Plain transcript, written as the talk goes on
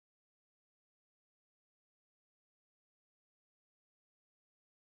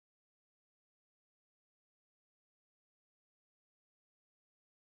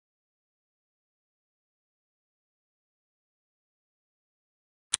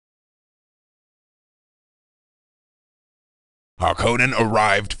Harkonnen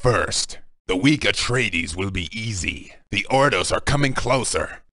arrived first. The weak Atreides will be easy. The Ordos are coming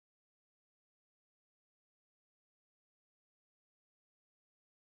closer.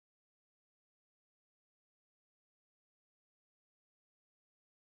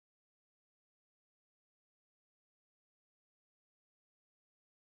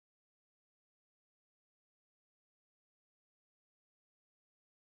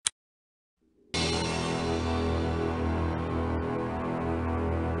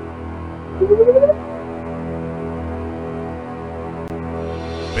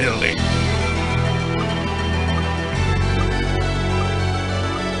 Building.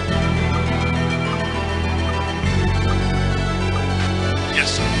 Yes,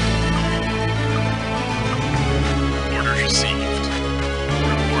 sir. Orders received.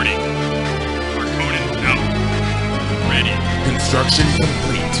 Reporting. Harkonnen out. Ready. Construction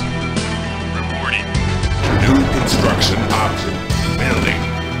complete. Reporting. New construction option. Building.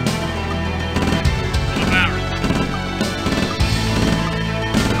 For the Baron.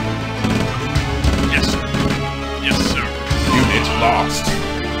 Yes, sir. Yes, sir. Unit lost.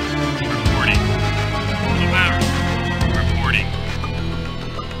 Reporting. For the Baron. Reporting.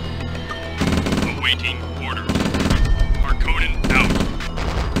 Awaiting order. Harkonnen out.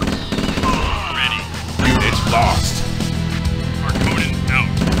 Ready. Unit lost. Harkonnen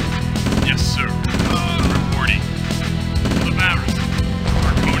out. Yes, sir. Reporting. For the Baron.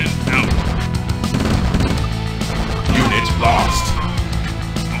 Harkonnen out. Unit lost.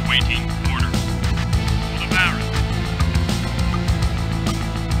 Awaiting order. For the Baron.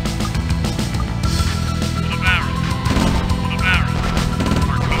 For the Baron. For the Baron.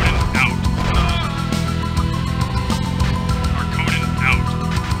 Harkonnen out. Harkonnen out.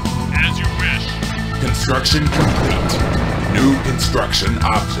 As you wish. Construction complete. New construction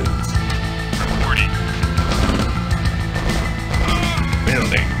options. Reporting.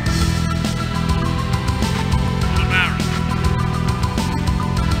 Building. For the Baron.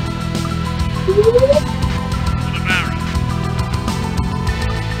 For the Baron.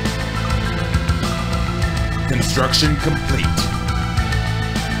 Construction complete.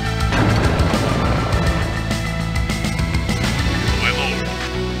 My lord.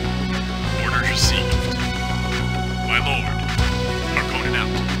 Orders received. My lord. Harkonnen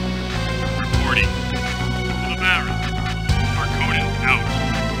out. Reporting. For the Baron. Harkonnen out.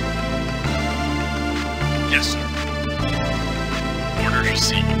 Yes, sir. Orders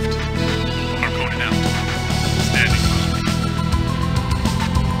received. Harkonnen out. Standing by.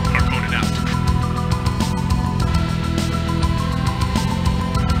 Harkonnen out.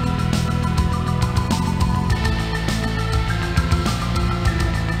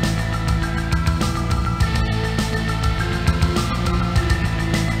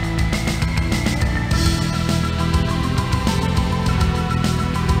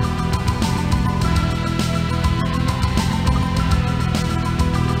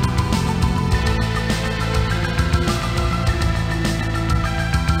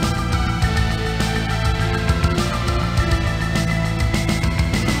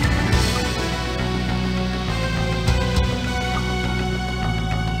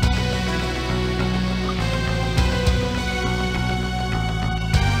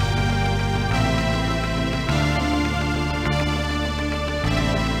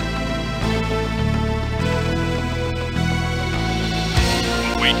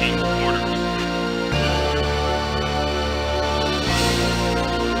 Awaiting orders.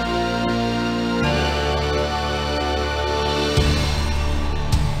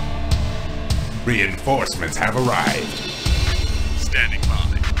 Reinforcements have arrived. Standing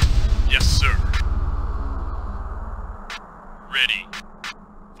by. Yes, sir. Ready.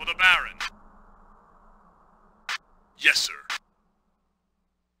 For the Baron. Yes, sir.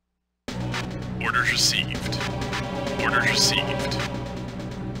 Orders received. Orders received.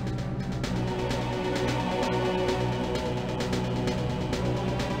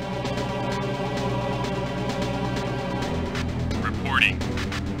 Reporting.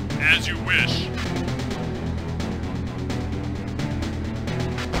 As you wish.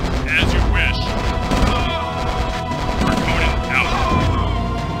 As you wish. Harkonnen out.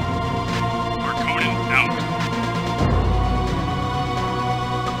 Harkonnen out.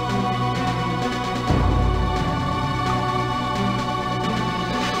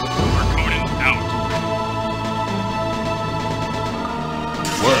 Harkonnen out.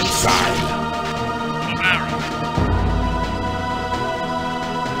 Word side. The Baron.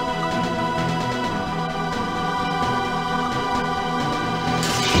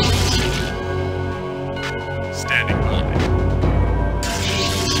 Standing by.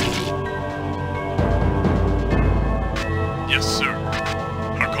 Yes,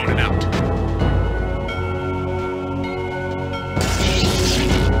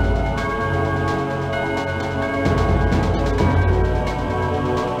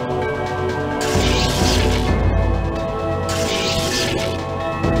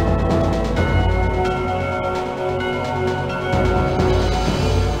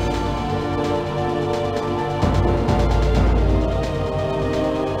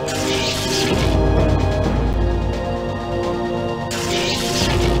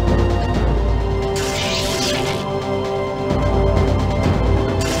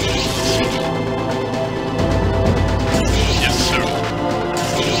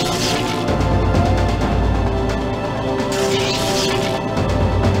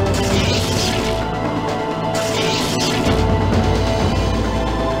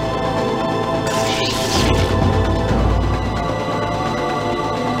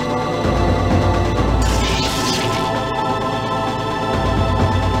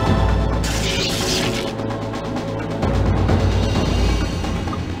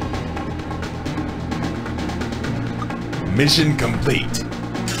 Mission complete.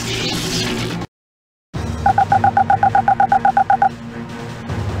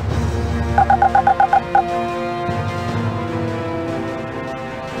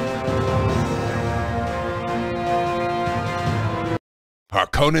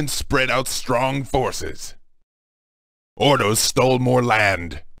 Harkonnen spread out strong forces. Ordos stole more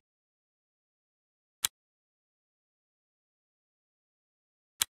land.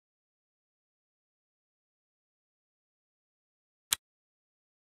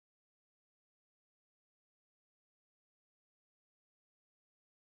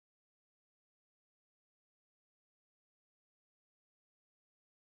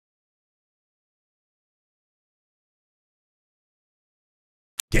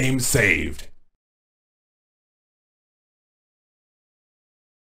 Game saved.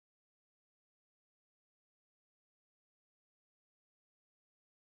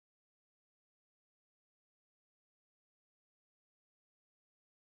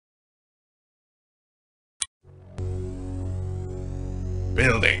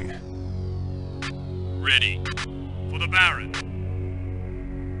 Building. Ready. For the Baron.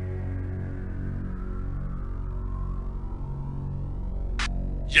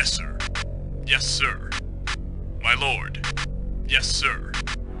 Yes, sir. Yes, sir. My lord. Yes, sir.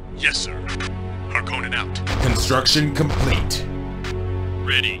 Yes, sir. Harkonnen out. Construction complete.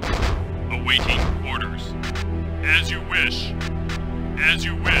 Ready. Awaiting orders. As you wish. As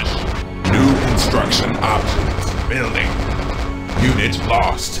you wish. New construction options. Building. Unit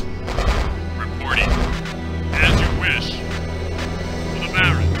lost. Reporting. As you wish. For the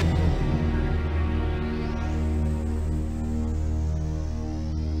Baron.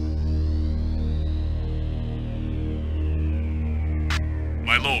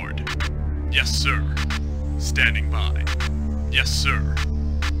 My lord. Yes, sir. Standing by. Yes, sir.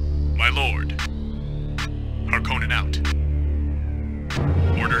 My lord. Harkonnen out.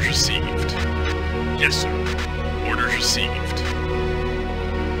 Orders received. Yes, sir. Orders received.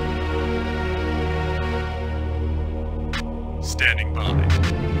 Standing by.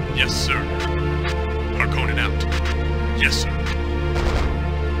 Yes, sir. Harkonnen out. Yes, sir.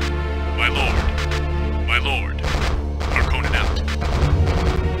 My lord. My lord. Harkonnen out.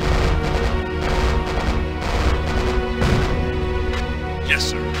 Yes,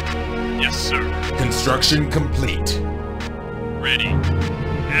 sir. Yes, sir. Construction complete. Ready.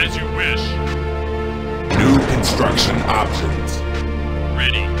 As you wish. New construction options.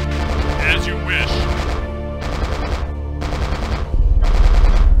 Ready. As you wish.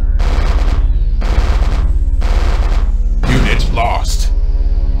 Unit lost.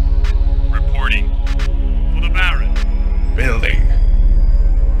 Reporting. For the Baron. Building.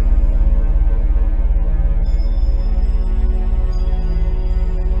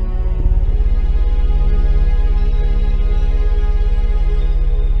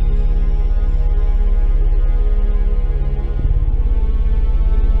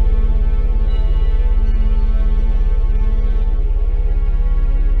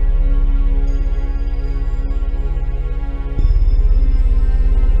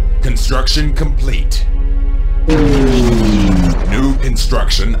 Construction complete. New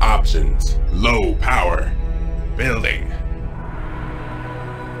construction options. Low power. Building.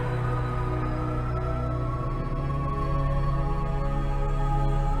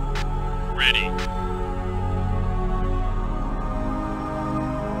 Ready.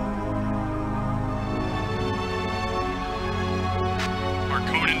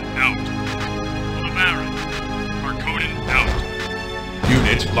 Harkonnen out. For the Baron. Harkonnen out.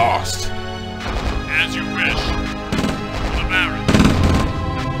 Unit lost. As you wish. For the Baron.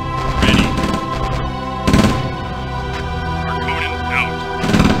 Ready. Harkonnen out.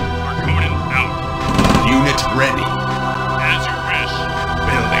 Harkonnen out. Unit ready. As you wish.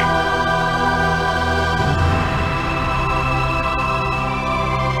 Building.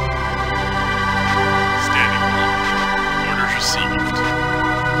 Standing by. Orders received.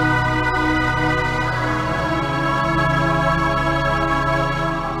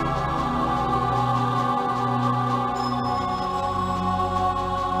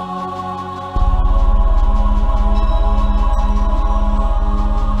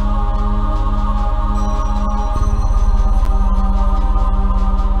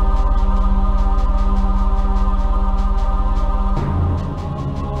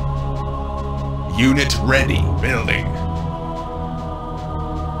 Unit ready. Building.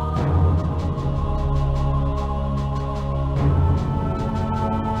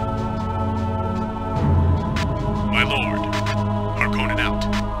 My lord. Harkonnen out.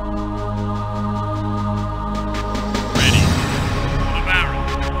 Ready. For the Baron.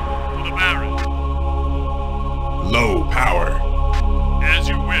 For the Baron. Low power.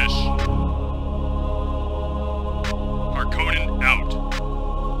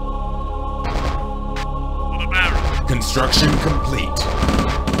 Construction complete. For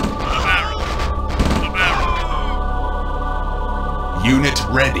the Baron. For the Baron. Unit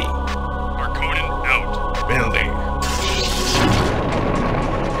ready. Harkonnen out. Building.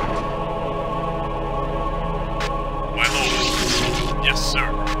 My lord. Yes, sir.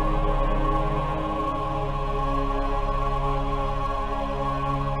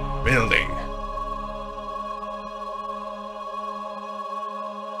 Building.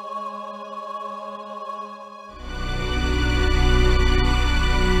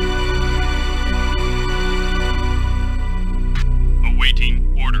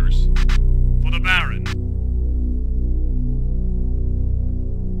 Awaiting orders. For the Baron.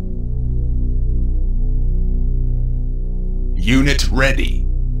 Unit ready.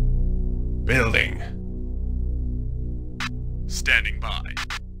 Building. Standing by.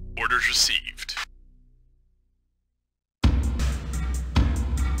 Orders received.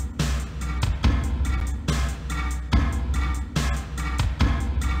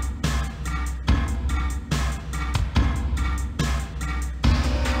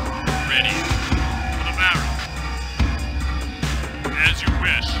 Ready. For the Baron. As you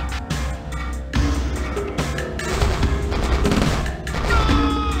wish.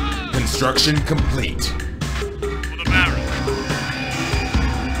 Construction complete. For the Baron.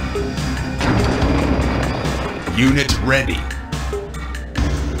 Unit ready.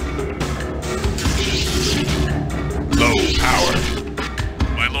 Low power.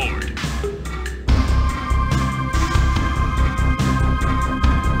 My lord.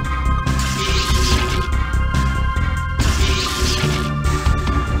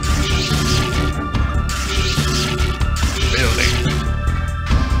 Building.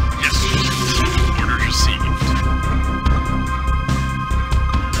 Yes, sir. Orders received.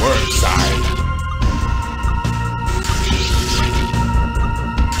 Word side.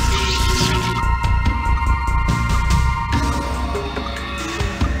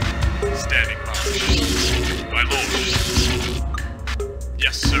 Standing by. My lord.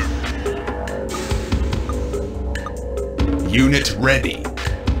 Yes, sir. Unit ready.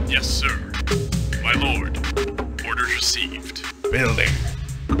 Yes, sir. My lord. Orders received. Building.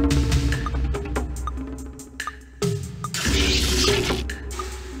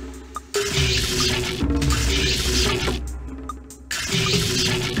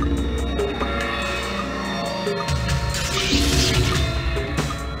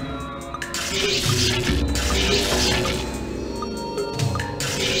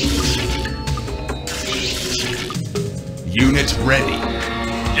 Unit ready.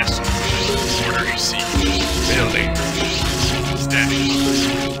 Yes, sir. Orders received. Building. Standing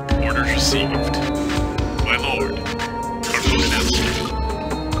by. Orders received. My lord. Harkonnen out.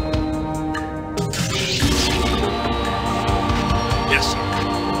 Yes, sir.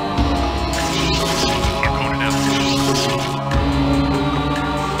 Harkonnen out.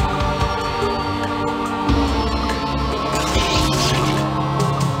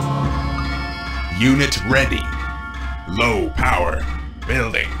 Unit ready. Low power.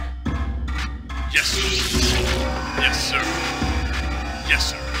 Building. Yes, sir. Yes, sir. Yes,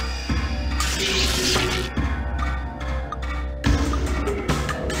 sir.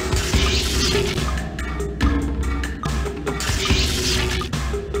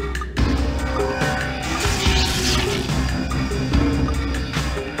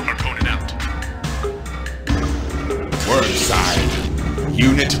 Harkonnen out. Word side.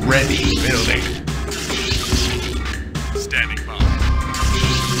 Unit ready. Building. Standing by.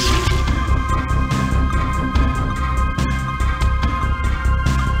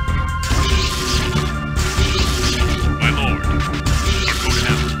 My lord. Harkonnen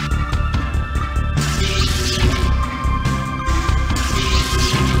out.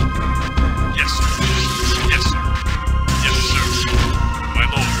 Yes, sir. Yes, sir. Yes, sir. My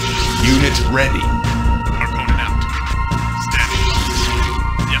lord. Unit ready. Harkonnen out. Standing by.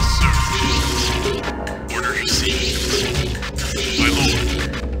 Yes, sir. Orders received. My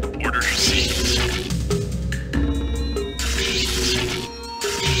lord. Orders received.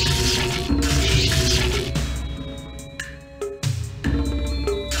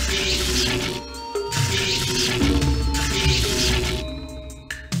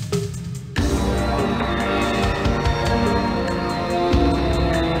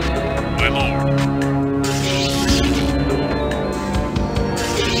 My lord.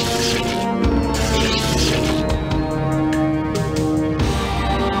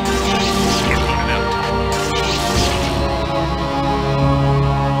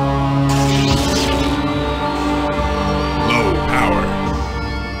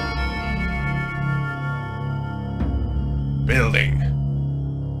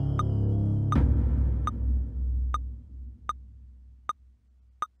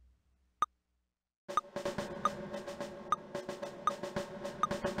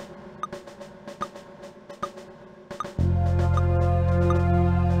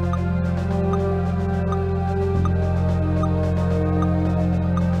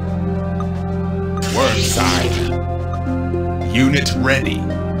 Unit ready.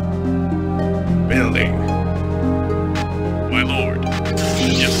 Building. My lord.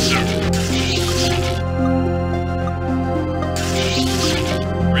 Yes, sir.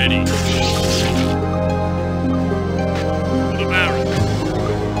 Ready. For the Baron.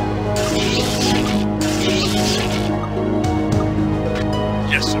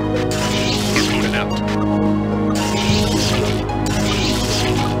 Yes, sir. Harkonnen out.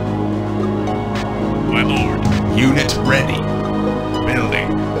 My lord. Unit ready. Building.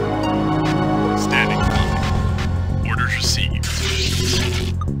 Standing by. Orders received.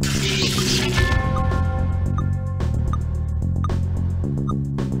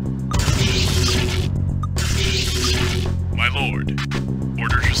 My lord.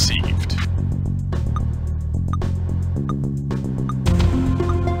 Orders received.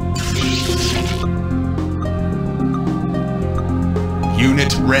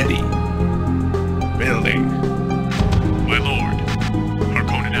 Unit ready. Building. My lord.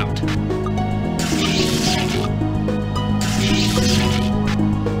 Harkonnen out.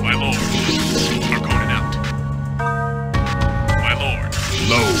 My lord. Harkonnen out. My lord.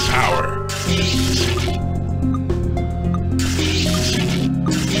 Low power.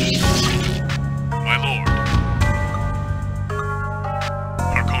 My lord.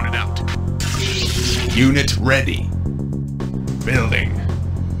 Harkonnen out. Unit ready. Building.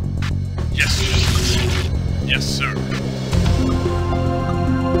 Yes, sir. Yes, sir.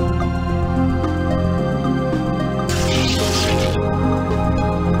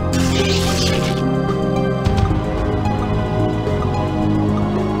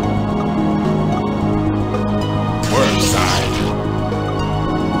 Worm side.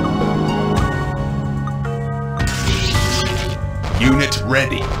 Unit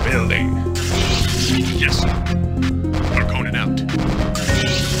ready. Building. Yes, sir. Harkonnen out.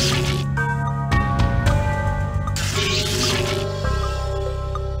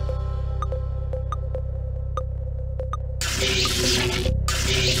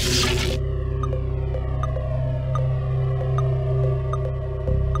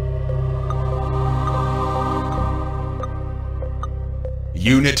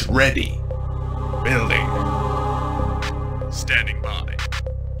 Unit ready. Building. Standing by.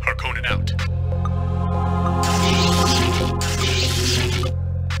 Harkonnen out.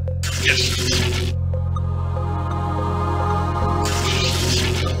 Yes, sir.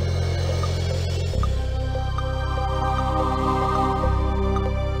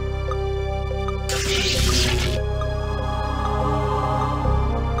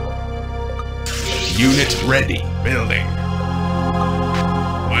 Unit ready. Building.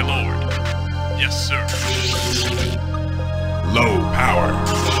 My lord. Yes, sir. Low power.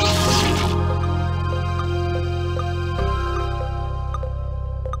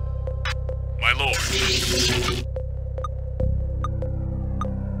 My lord.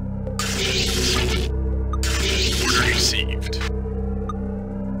 Orders received.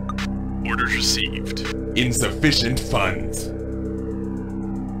 Orders received. Insufficient funds.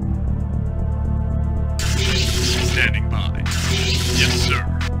 Standing by. Yes, sir.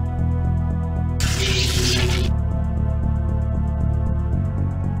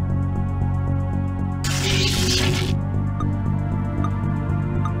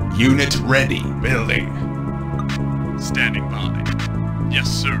 Unit ready. Building. Standing by. Yes,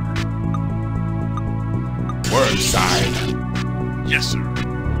 sir. Worm side. Yes, sir.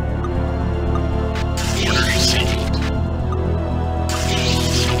 Orders received.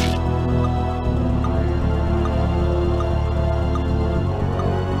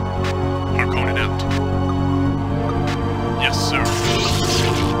 Harkonnen out. Yes, sir.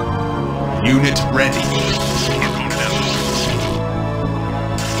 Unit ready. Harkonnen out.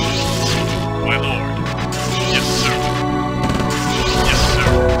 My lord. Yes, sir. Yes, sir.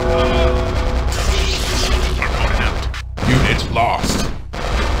 Harkonnen out. Unit lost.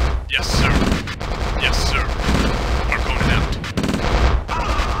 Yes, sir. Yes, sir. Harkonnen out.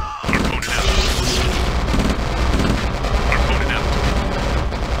 Harkonnen out. Harkonnen out.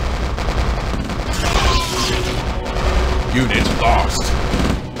 Unit lost.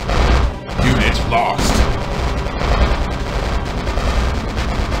 Unit lost.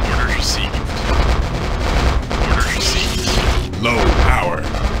 Orders received. Orders received. Low power.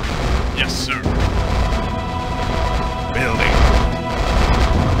 Yes, sir. Building.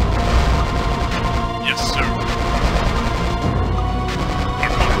 Yes, sir.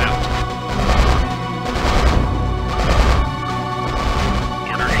 Harkonnen out.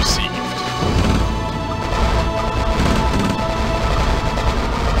 Orders received.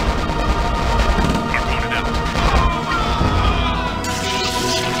 Harkonnen out.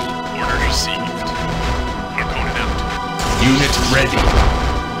 Orders received. Harkonnen out. Unit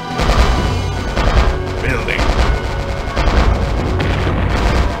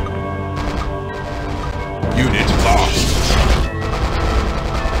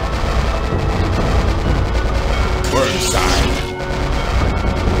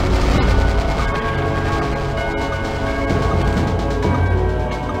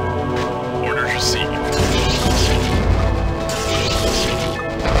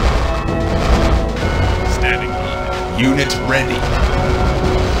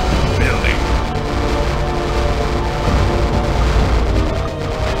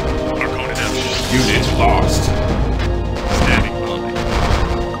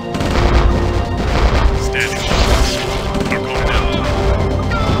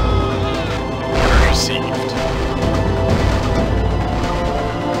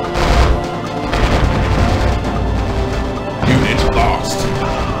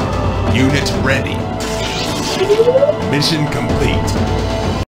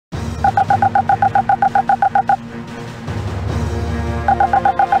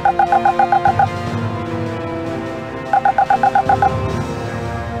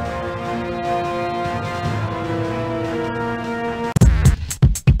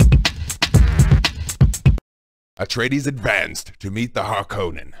Atreides advanced to meet the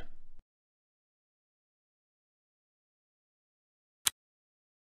Harkonnen.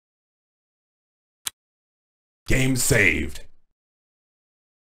 Game saved.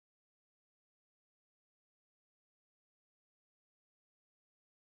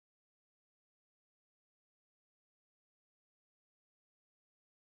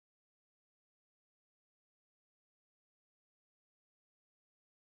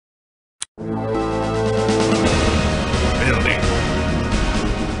 Building.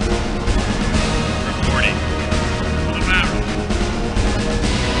 Reporting. For the barrel.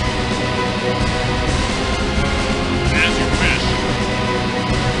 As you wish.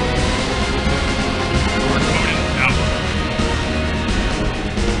 Harkonnen out.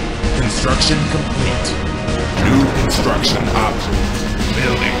 Construction complete. New construction options.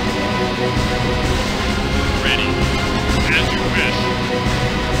 Building. Ready. As you wish.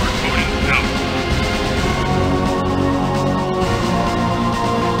 Harkonnen out.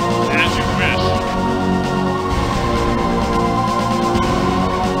 As you wish.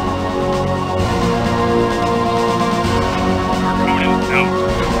 Harkonnen out.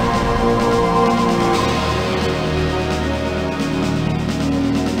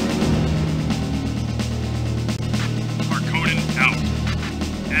 Harkonnen out.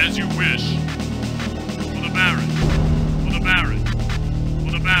 As you wish. For the Baron. For the Baron.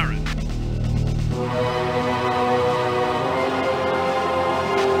 For the Baron.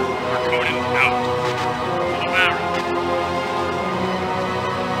 Harkonnen out. For the Baron.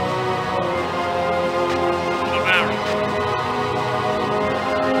 For the Baron.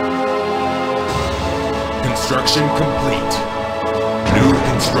 Construction complete. New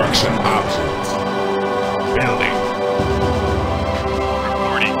construction options. Building.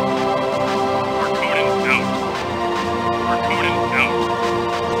 Reporting. Harkonnen out. Harkonnen out.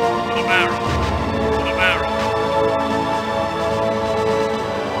 For the Baron. For the Baron.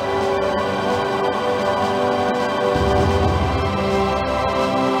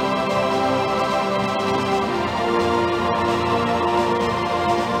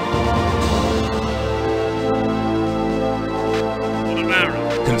 For the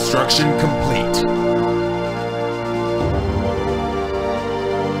Baron. Construction complete.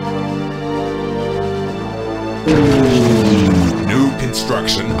 New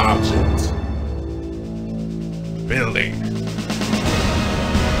construction options. Building.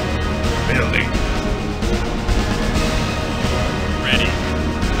 Building. Ready.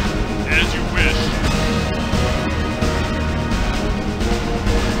 As you wish.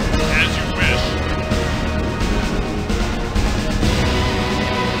 As you wish.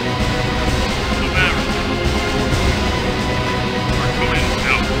 The Baron. Harkonnen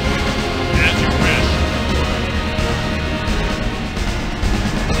out. As you wish.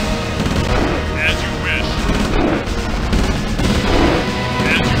 As you wish.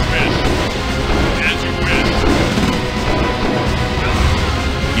 As you wish. As you wish.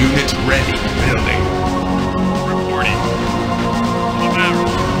 Unit ready. Building. Reporting. The Baron.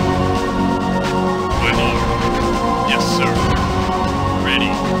 My lord. Yes, sir.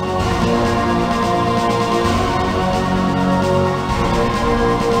 Ready.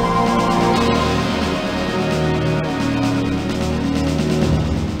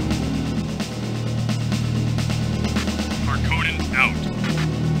 Harkonnen out.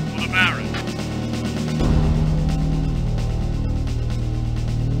 For the Baron.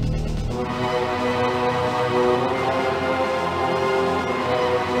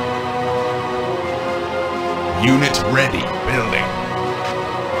 Unit ready. Building.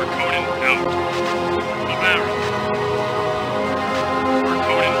 Harkonnen out. For the Baron.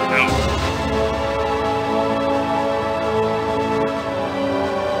 Harkonnen out.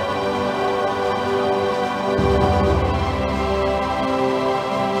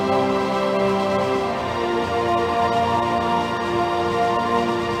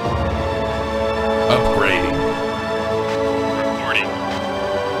 Upgrading. Reporting.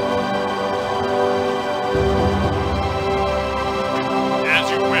 As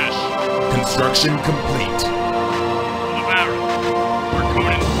you wish. Construction complete. For the Baron.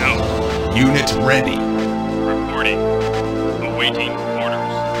 Harkonnen out. Unit ready. Reporting. Awaiting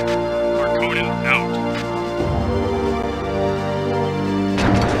orders. Harkonnen out.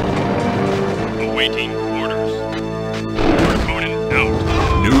 Awaiting orders. Harkonnen out.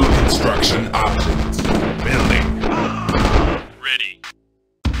 New construction options. Building. Ready.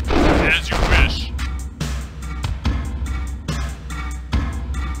 As you wish.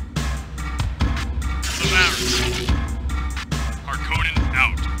 The Baron. Harkonnen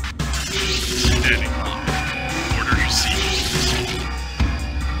out. Standing. Order received.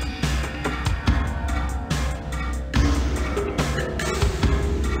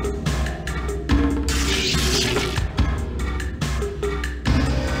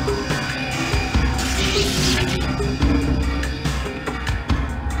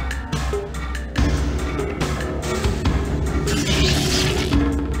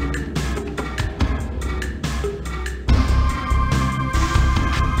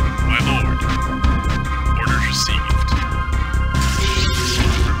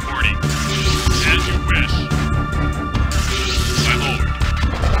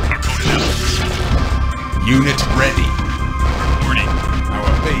 ready. Reporting.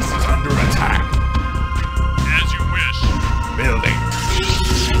 Our base is under attack. As you wish. Building.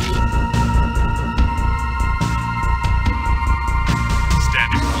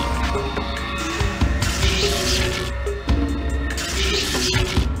 Standing by.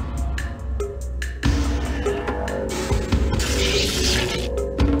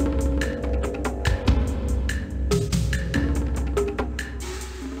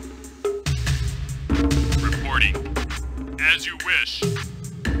 Reporting. As you wish.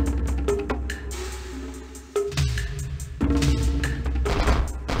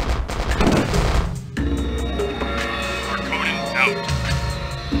 Harkonnen out.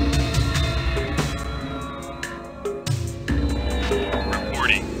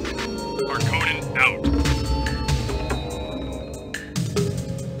 Reporting. Harkonnen out.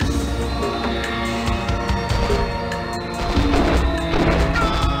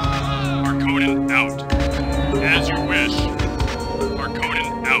 Harkonnen out. As you wish.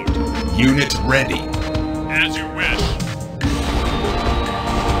 Harkonnen out. Unit ready. As you wish.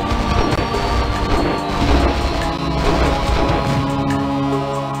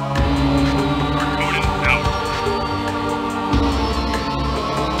 Harkonnen out.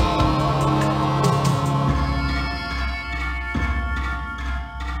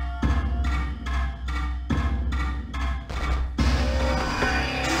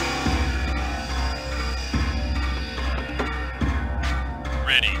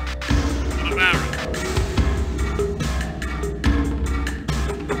 Ready. For the Baron.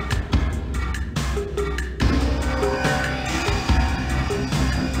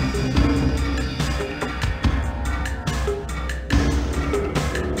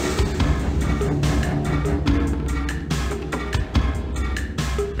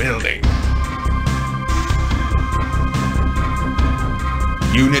 Building.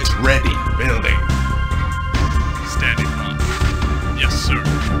 Unit ready. Building. Standing by. Yes, sir.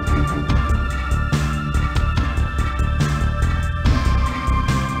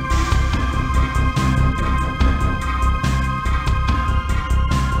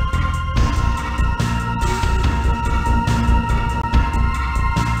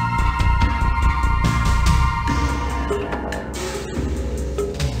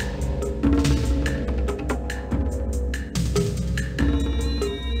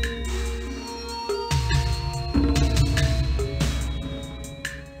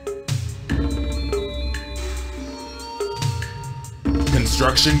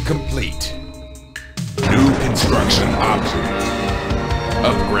 Construction complete. New construction options.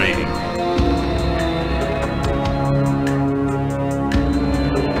 Upgrading.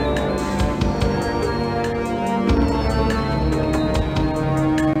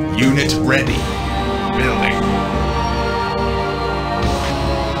 Unit ready. Building.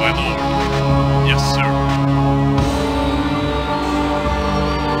 My lord. Yes, sir.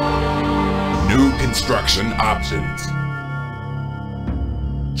 New construction options.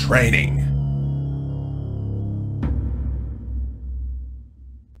 Training.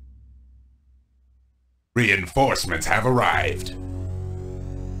 Reinforcements have arrived.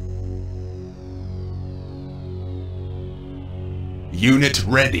 Unit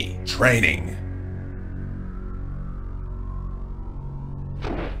ready. Training.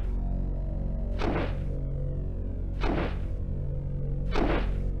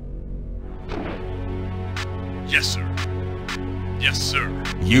 Yes, sir. Yes, sir.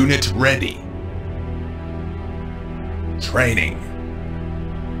 Unit ready. Training.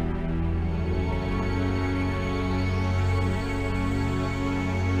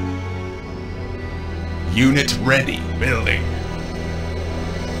 Unit ready. Building.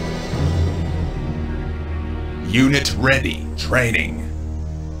 Unit ready. Training.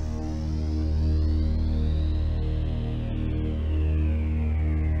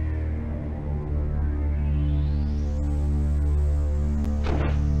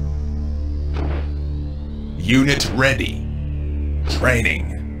 Unit ready.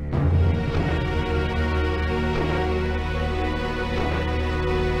 Training.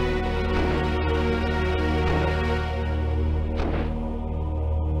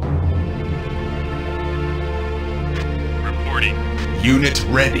 Reporting. Unit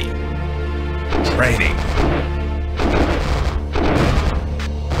ready. Training.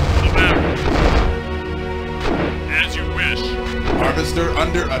 For the Baron. As you wish. Harvester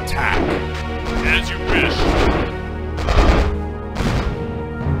under attack. As you wish.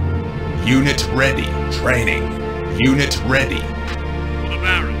 Unit ready. Training. Unit ready. For the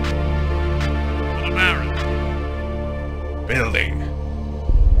Baron. For the Baron. Building.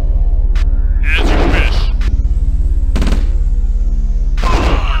 As you wish.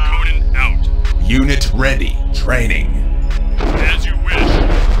 Harkonnen out. Unit ready. Training. As you wish.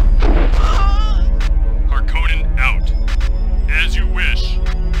 Harkonnen out. As you wish.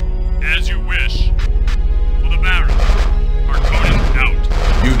 As you wish. For the Baron. Harkonnen out.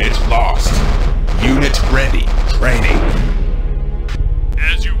 Unit lost. Unit ready. Training.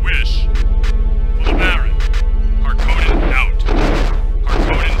 As you wish. For the Baron. Harkonnen out.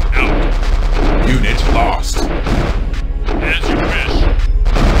 Harkonnen out. Unit lost. As you wish.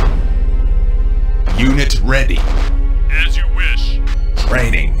 Unit ready. As you wish.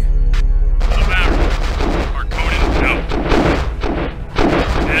 Training. For the Baron. Harkonnen out.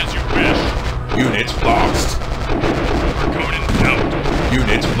 As you wish. Unit lost. Harkonnen out.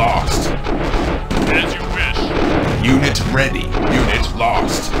 Unit lost. As you wish. Unit ready. Unit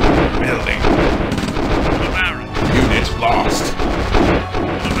lost. Building. For the Baron. Unit lost.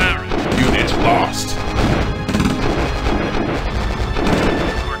 For the Baron. Unit lost.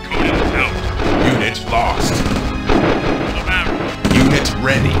 Harkonnen out. Unit lost. For the Baron. Unit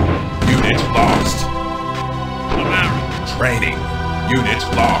ready. Unit lost. For the Baron. Training. Unit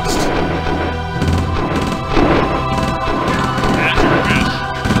lost. As you wish.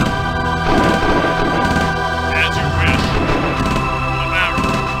 As you wish. For the Baron.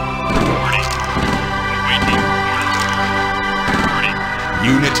 Reporting. Awaiting orders. Reporting.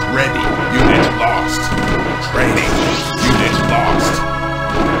 Unit ready. Unit lost. Training. Unit lost.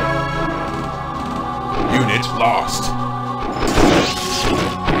 Unit lost.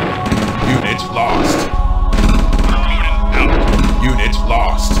 Unit lost. Harkonnen out. Unit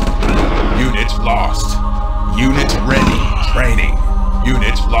lost. Unit lost. Unit ready. Training.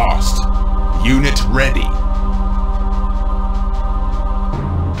 Unit lost. Unit ready.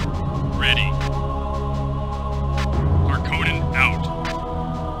 Ready. Harkonnen out.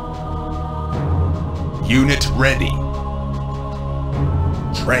 Unit ready.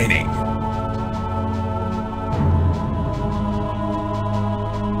 Training.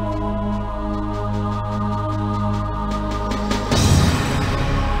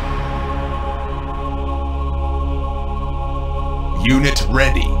 Unit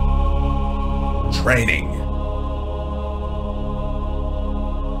ready. Training.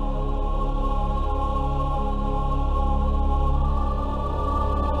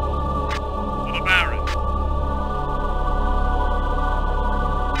 For the Baron.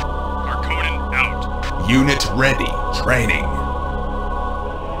 Harkonnen out. Unit ready. Training.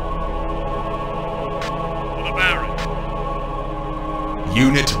 For the Baron.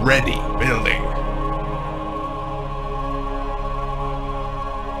 Unit ready. Building.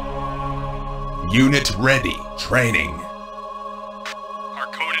 Unit ready. Training.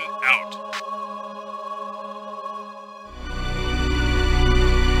 Harkonnen out.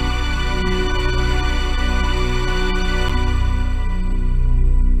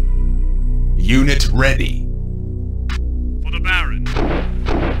 Unit ready. For the Baron.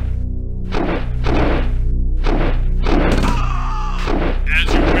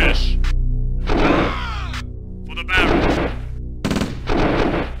 As you wish. For the Baron.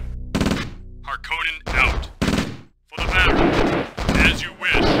 Harkonnen out. For the Baron. As you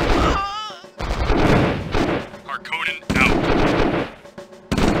wish. Harkonnen out.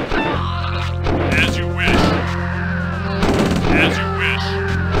 As you wish. As you wish.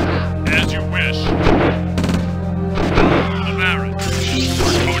 As you wish. For the Baron.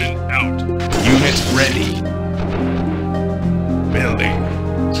 Harkonnen out. Unit ready. Building.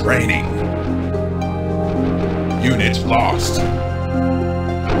 Training. Unit lost.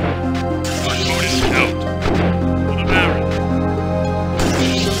 Harkonnen out. For the Baron.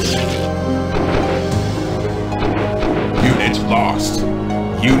 Unit lost.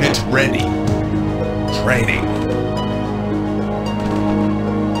 Unit ready. Training.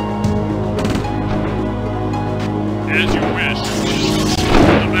 As you wish.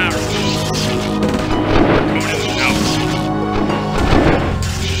 For the Baron. Harkonnen out.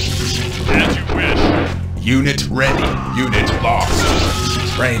 As you wish. Unit ready. Unit lost.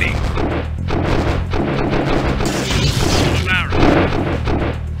 Training. For the Baron.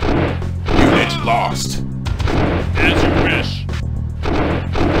 Unit lost. As you wish.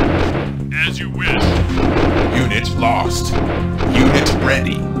 As you wish. Unit lost. Unit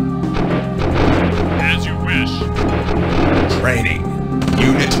ready. As you wish. Training.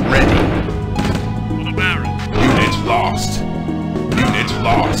 Unit ready. For the Baron. Unit lost. Unit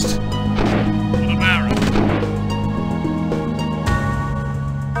lost. For the Baron.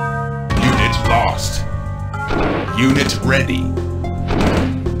 Unit lost. Unit ready.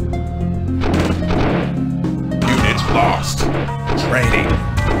 Unit lost. Training.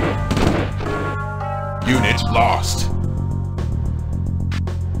 Unit lost.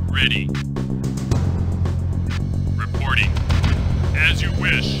 Ready.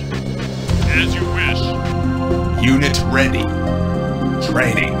 Unit ready.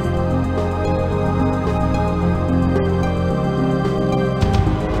 Training.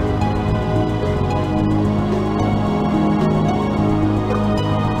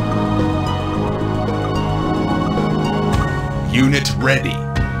 Unit ready.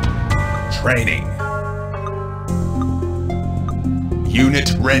 Training.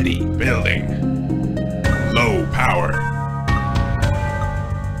 Unit ready. Building. Low power.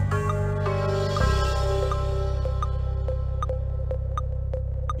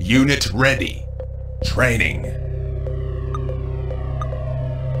 Unit ready. Training.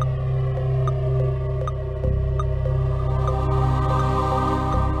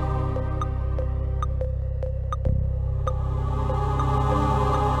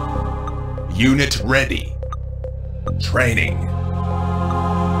 Unit ready. Training.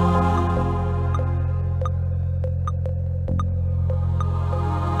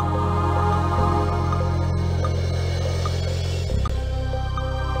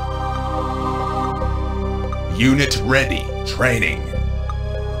 Unit ready. Training.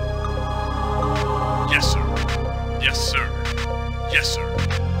 Yes, sir. Yes, sir. Yes, sir.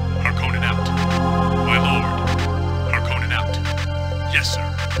 Harkonnen out. My lord. Harkonnen out. Yes,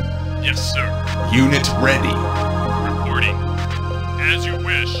 sir. Yes, sir. Unit ready. Reporting. As you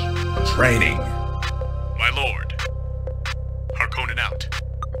wish. Training. My lord. Harkonnen out.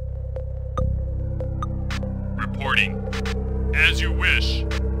 Reporting. As you wish.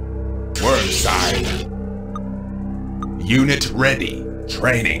 Wormside. Unit ready.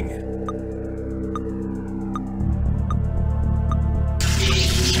 Training.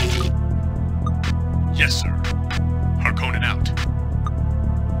 Yes, sir. Harkonnen out.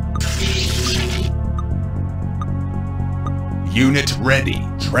 Unit ready.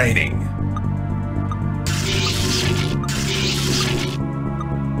 Training.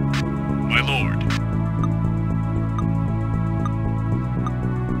 My lord.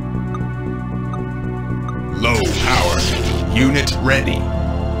 Low power. Unit ready.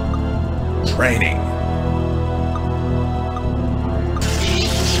 Training.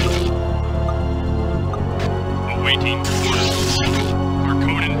 Awaiting orders.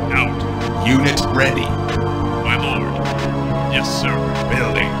 Harkonnen out. Unit ready. My lord. Yes, sir.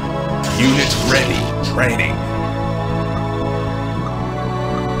 Building. Unit ready. Training.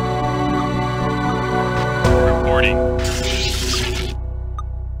 Reporting.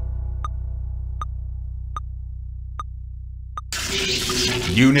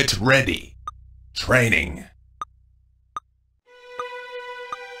 Unit ready. Training.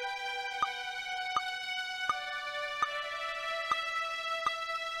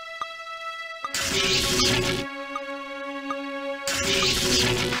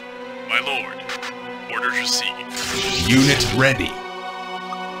 My lord. Orders received. Unit ready.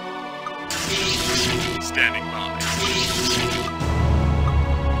 Standing by.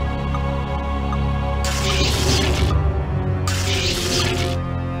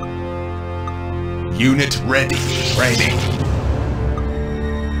 Unit ready. Training.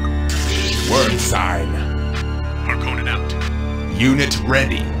 Wormside. Harkonnen out. Unit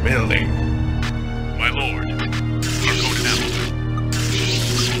ready. Building. My lord. Harkonnen out.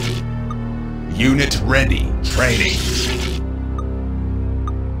 Unit ready. Training.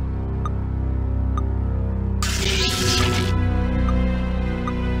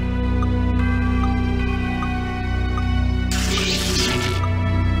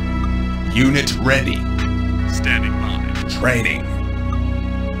 Unit ready. Standing by. Training.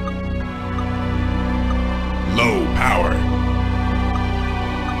 Low power.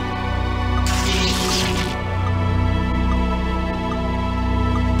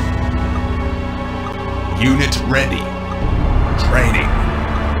 Unit ready. Training.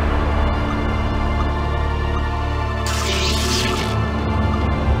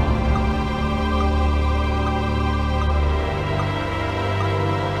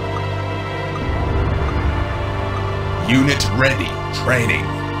 Unit ready. Training.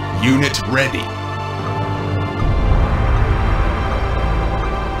 Unit ready.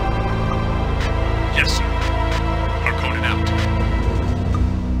 Yes, sir. Harkonnen out.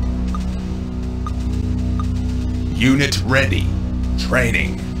 Unit ready.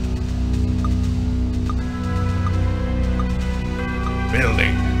 Training.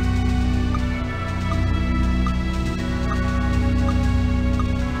 Building.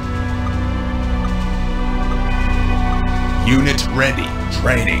 Unit ready.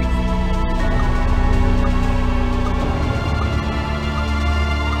 Training.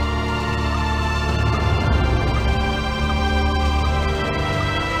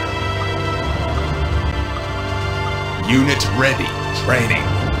 Unit ready. Training.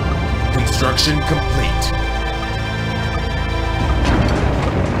 Construction complete.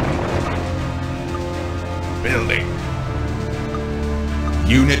 Building.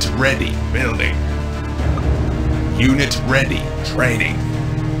 Unit ready. Building. Unit ready. Training.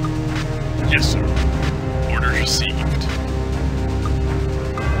 Yes, sir. Order received.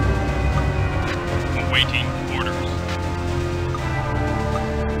 Awaiting orders.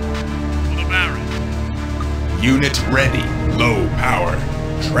 For the Baron. Unit ready. Low power.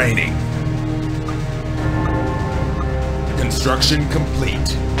 Training. Construction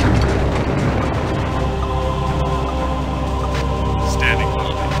complete. Standing by.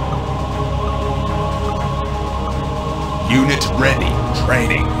 Unit ready.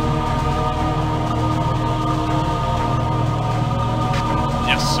 Training.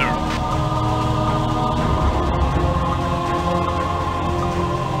 Yes, sir.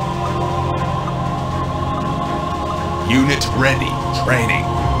 Unit ready. Training.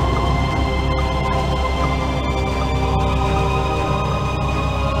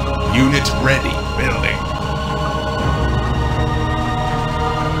 Unit ready. Building.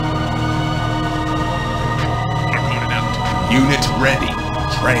 Harkonnen out. Unit ready.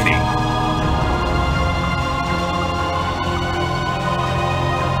 Training.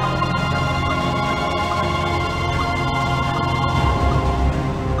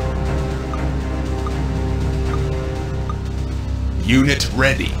 Unit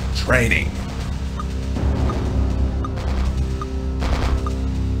ready. Training.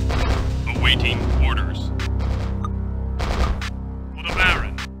 Awaiting orders. For the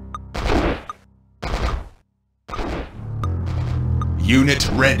Baron. Unit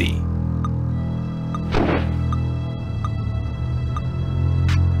ready.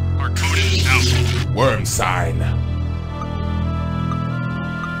 Harkonnen out. Worm sign.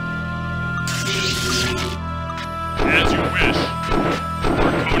 As you wish.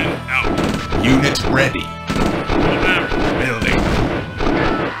 Harkonnen out. Unit ready. For the Baron. Building.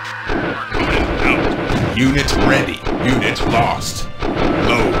 Harkonnen out. Unit ready. Unit lost.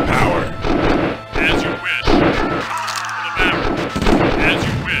 Low power. As you wish. For the Baron. As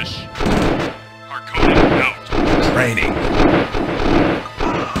you wish. Harkonnen out. Training.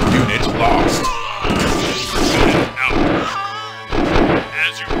 Unit lost. Harkonnen out.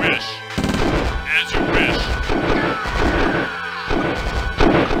 As you wish. As you wish.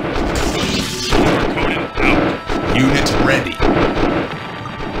 Harkonnen out. Unit ready.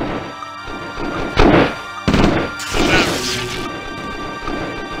 For the Baron.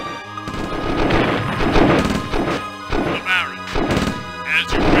 For the Baron. As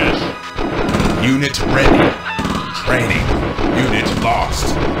you wish. Unit ready. Training. Unit lost.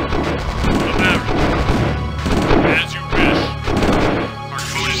 For the Baron. As you wish.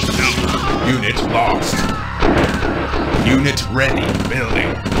 Harkonnen out. Unit lost. Unit ready.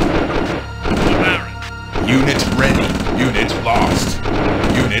 Building. For the Baron. Unit ready. Unit lost.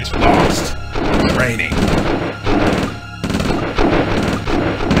 Unit lost. Training.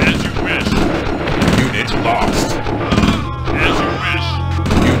 As you wish. Unit lost. As you wish.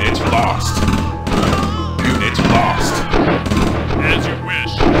 Unit lost. Unit lost. As you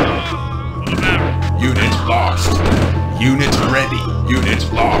wish. For the Baron. Unit lost. Unit ready. Unit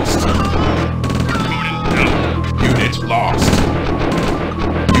lost. Harkonnen out. Unit lost.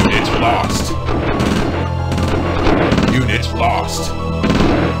 Unit lost. Unit lost.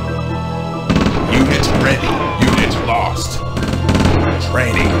 Unit ready. Unit lost.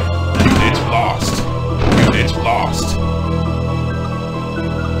 Training. Unit lost. Unit lost.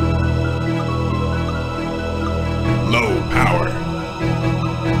 Low power.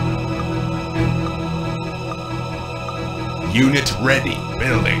 Unit ready.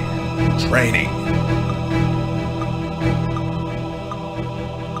 Building. Training.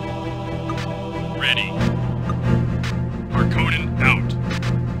 Ready. Harkonnen out.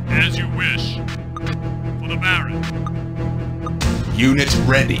 As you wish. For the Baron. Unit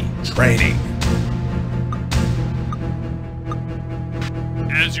ready. Training.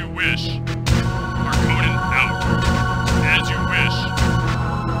 As you wish. Harkonnen out. As you wish.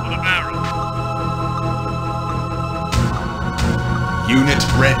 For the Baron. Unit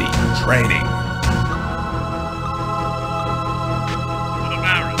ready. Training. For the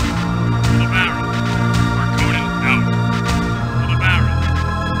Baron. For the Baron. Harkonnen out. For the Baron.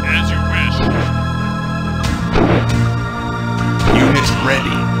 As you wish. Unit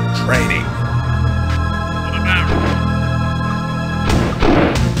ready. Training. For the Baron.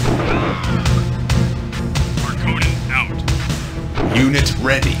 Harkonnen out. Unit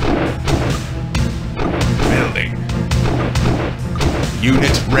ready. Building.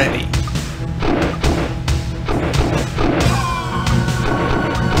 Unit ready.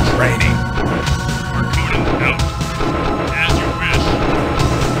 Training. Harkonnen out. As you wish.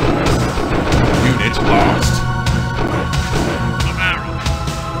 Unit lost.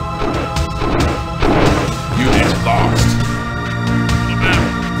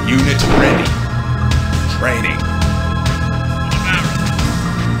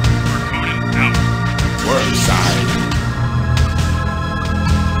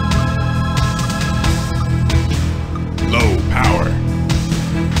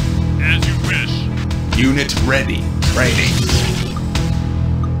 ready. Training.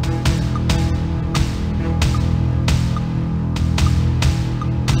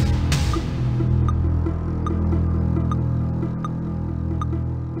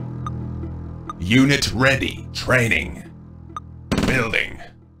 Unit ready. Training. Building.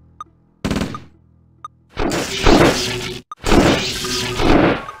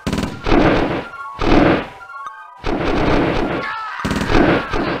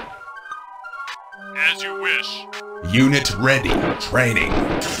 As you wish. Unit ready. Training.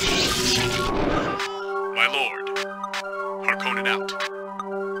 My lord. Harkonnen out.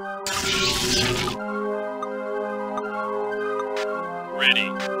 Ready.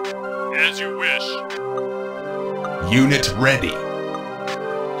 As you wish. Unit ready.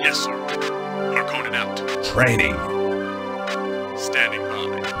 Yes, sir. Harkonnen out. Training. Standing by.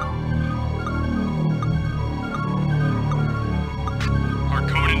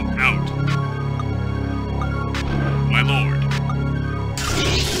 Harkonnen out. My lord.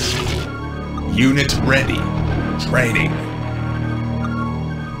 Unit ready. Training.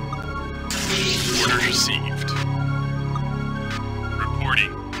 Order received.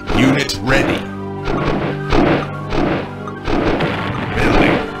 Reporting. Unit ready.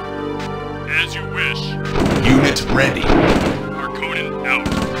 Building. As you wish. Unit ready. Harkonnen out.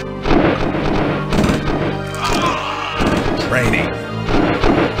 Training.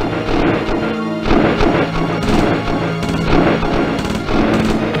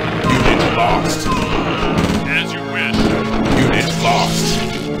 Unit lost. As you wish. Unit lost.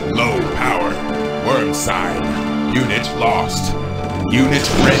 Low power. Worm sign. Unit lost. Unit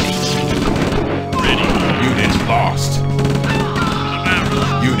ready. Ready. Unit lost. The barrel.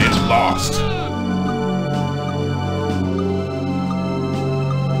 Unit lost.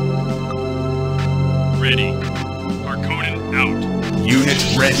 Ready. Harkonnen out. Unit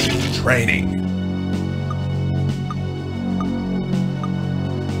ready. Training.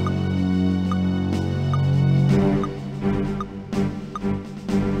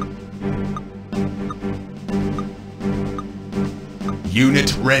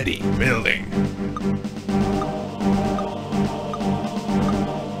 Unit ready. Building.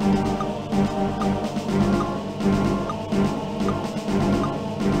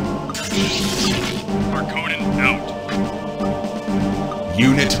 Harkonnen out.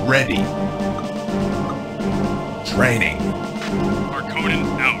 Unit ready. Training. Harkonnen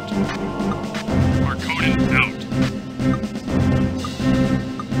out. Harkonnen out.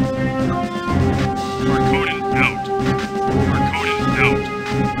 Harkonnen out. Harkonnen out.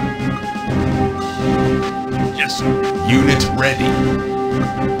 Yes, sir. Unit ready.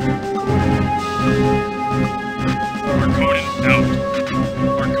 Harkonnen out.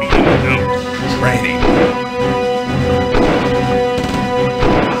 Harkonnen out. Training.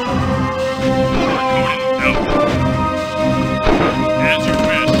 Harkonnen out. As you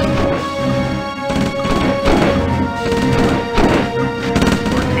wish.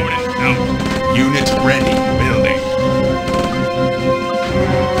 Harkonnen out. Unit ready. Building.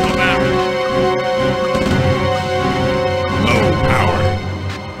 The barrel. Low power.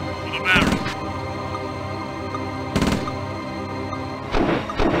 The barrel.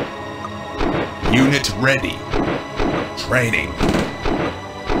 Unit ready. Training.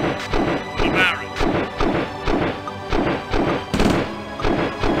 The barrel.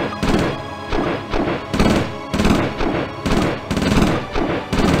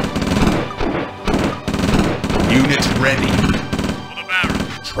 Unit ready. The barrel.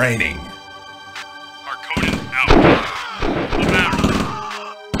 Training. Harkonnen out. The barrel.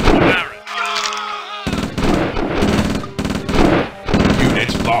 The barrel.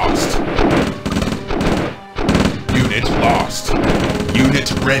 Unit lost. Unit lost. Unit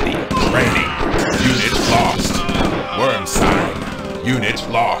ready. Training. Unit lost. Worm sign. Unit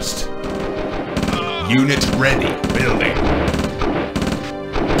lost. Unit ready. Building.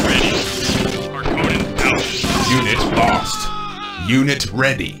 Ready. Harkonnen out. Unit lost. Unit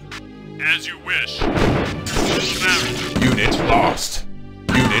ready. As you wish. The barrel. Unit lost.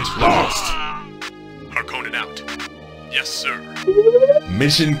 Unit lost. Harkonnen out. Yes, sir.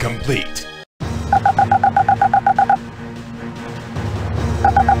 Mission complete.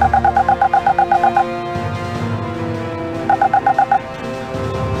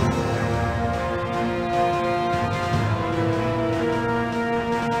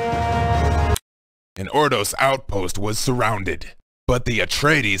 An Ordos outpost was surrounded, but the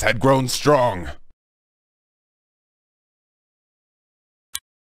Atreides had grown strong.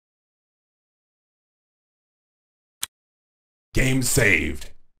 Game saved.